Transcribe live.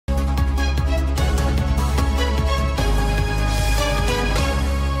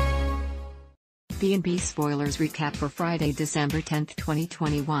B&B Spoilers recap for Friday, December 10,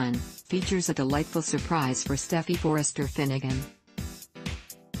 2021, features a delightful surprise for Steffy Forrester Finnegan.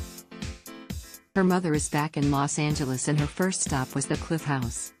 Her mother is back in Los Angeles and her first stop was the Cliff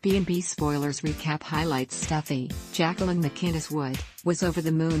House. B&B Spoilers recap highlights Steffy, Jacqueline MacInnes Wood, was over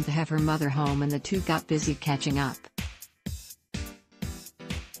the moon to have her mother home and the two got busy catching up.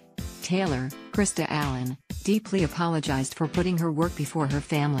 Taylor, Krista Allen, deeply apologized for putting her work before her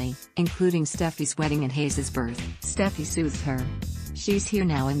family, including Steffy's wedding and Hayes' birth. Steffy soothed her. She's here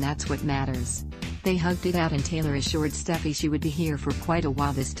now and that's what matters. They hugged it out and Taylor assured Steffy she would be here for quite a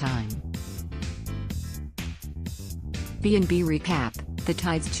while this time. B&B recap, the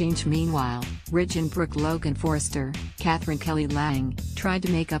tides change meanwhile. Ridge and Brooke Logan Forrester, Catherine Kelly Lang, tried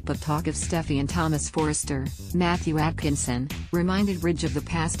to make up a talk of Steffy and Thomas Forrester. Matthew Atkinson reminded Ridge of the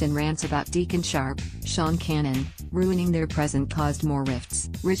past and rants about Deacon Sharp, Sean Cannon, ruining their present caused more rifts.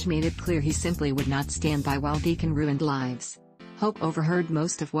 Ridge made it clear he simply would not stand by while Deacon ruined lives. Hope overheard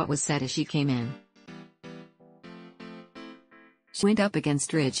most of what was said as she came in. She went up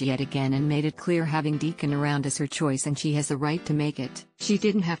against Ridge yet again and made it clear having Deacon around is her choice and she has the right to make it. She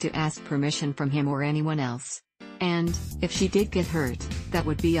didn't have to ask permission from him or anyone else. And, if she did get hurt, that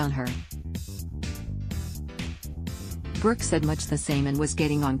would be on her. Brooke said much the same and was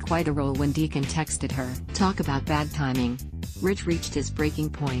getting on quite a roll when Deacon texted her. Talk about bad timing. Ridge reached his breaking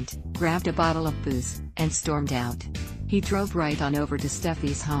point, grabbed a bottle of booze, and stormed out. He drove right on over to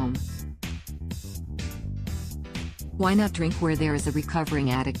Steffy's home. Why not drink where there is a recovering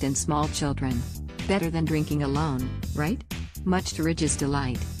addict and small children? Better than drinking alone, right? Much to Ridge's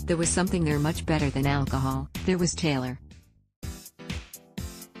delight, there was something there much better than alcohol. There was Taylor.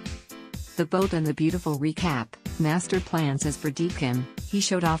 The Bold and the Beautiful recap, master plans as for Deacon. He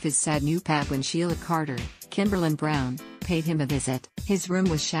showed off his sad new pad when Sheila Carter, Kimberlin Brown, paid him a visit. His room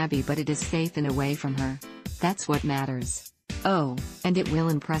was shabby but it is safe and away from her. That's what matters. Oh, and it will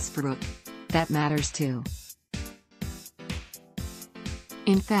impress Brooke. That matters too.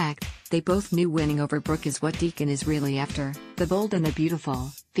 In fact, they both knew winning over Brooke is what Deacon is really after. The Bold and the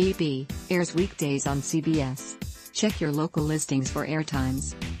Beautiful, VB, airs weekdays on CBS. Check your local listings for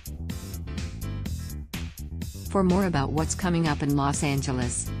airtimes. For more about what's coming up in Los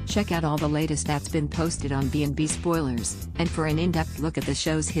Angeles, check out all the latest that's been posted on B&B Spoilers, and for an in-depth look at the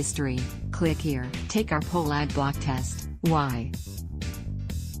show's history, click here. Take our poll ad block test. Why?